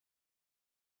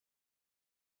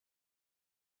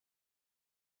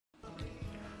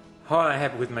Hi, I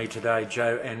have with me today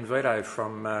Joe and Vito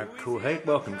from Cool Heat.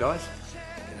 Welcome, guys.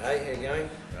 G'day, how you going?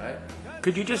 Right.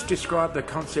 Could you just describe the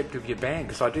concept of your band?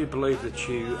 Because I do believe that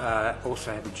you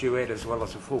also have a duet as well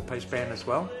as a full-piece band as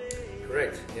well.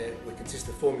 Correct, yeah. We consist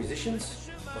of 4 musicians.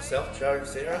 Myself, Joe,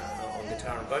 Sarah, on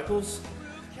guitar and vocals.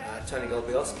 Tony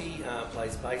Golbiowski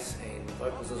plays bass and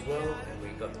vocals as well. And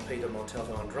we've got Peter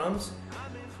Montalto on drums,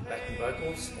 backing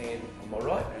vocals. And on my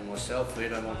right, And myself,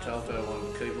 Vito Montalto,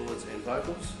 on keyboards and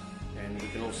vocals. And we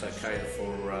can also cater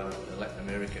for the Latin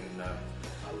American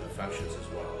functions as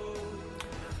well.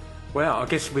 Well, I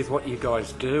guess with what you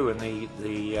guys do and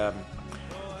the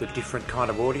different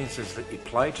kind of audiences that you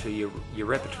play to, your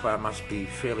repertoire must be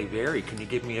fairly varied. Can you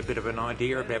give me a bit of an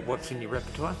idea about what's in your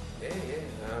repertoire?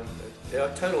 Our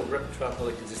total repertoire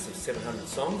probably consists of 700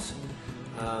 songs,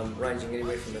 ranging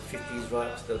anywhere from the 50s right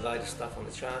up to the latest stuff on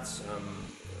the charts.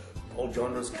 All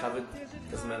genres covered,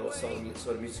 doesn't matter what sort of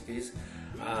music it is.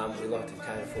 We like to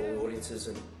cater for all audiences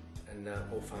and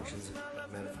all functions,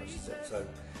 amount of functions. So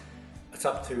it's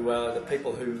up to the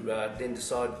people who then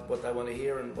decide what they want to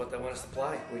hear and what they want us to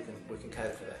play. We can cater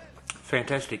for that.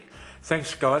 Fantastic.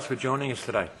 Thanks, guys, for joining us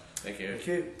today. Thank you. Thank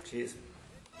you. Cheers.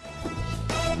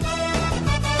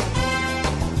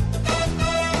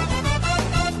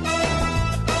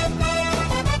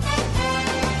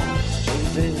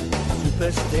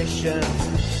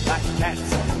 Superstitions like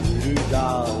cats and voodoo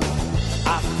dolls.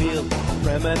 I feel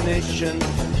premonition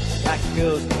like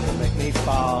ghosts to make me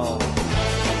fall.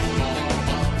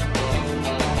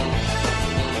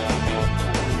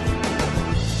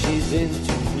 She's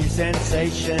into new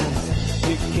sensations,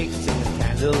 new kicks in the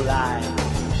candlelight.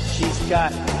 She's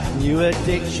got new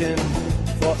addiction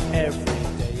for every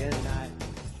day and night.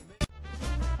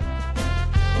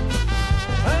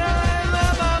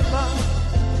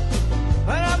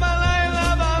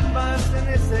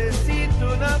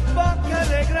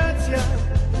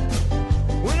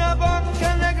 Una boca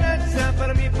de gracia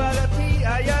para mí, para ti,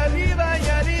 allá arriba,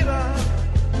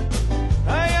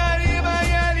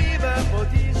 por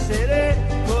ti seré,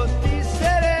 por ti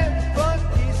seré, por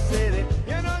ti seré.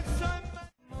 You know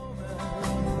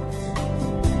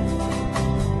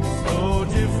so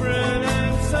different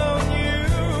and so new,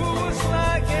 it's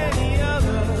like any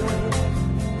other,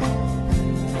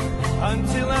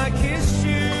 until I kissed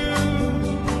you,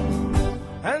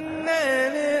 and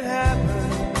then it happened.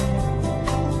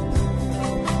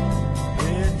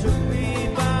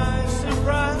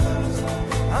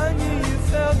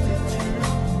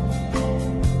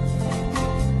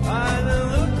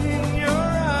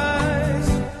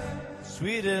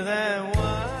 Sweeter than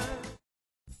wine.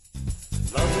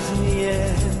 Love is in the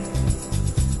air,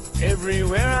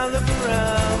 everywhere I look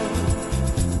around.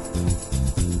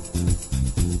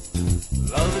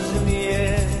 Love is in the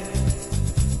air,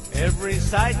 every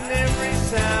sight and every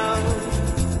sound.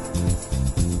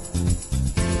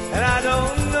 And I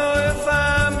don't know if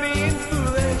I'm being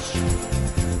foolish,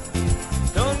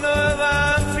 don't know if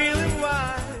I'm feeling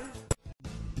wise.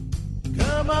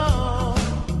 Come on,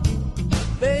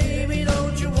 baby,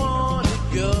 don't you wanna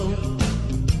go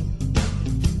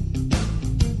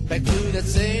back to that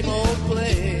same old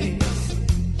place,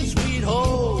 sweet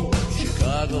home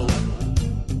Chicago?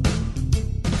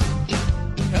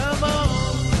 Come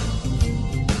on,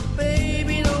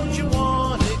 baby, don't you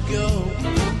wanna go?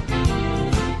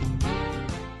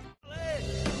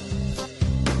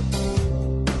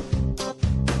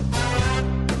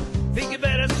 Think you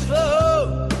better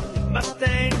slow your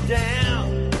Mustang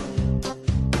down.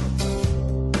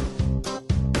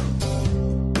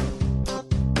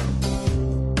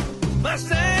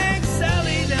 Mustang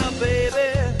Sally now,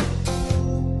 baby.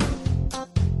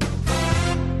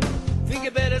 Think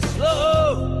you better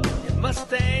slow your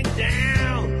Mustang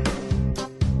down.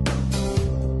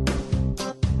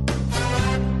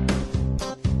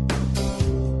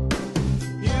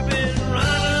 You've been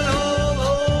running all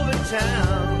over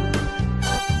town.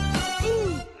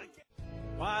 Ooh.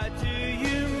 Why do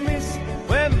you miss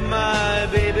when my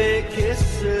baby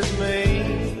kisses me?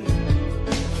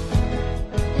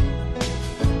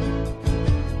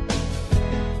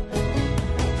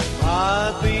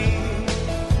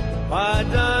 Why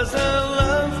doesn't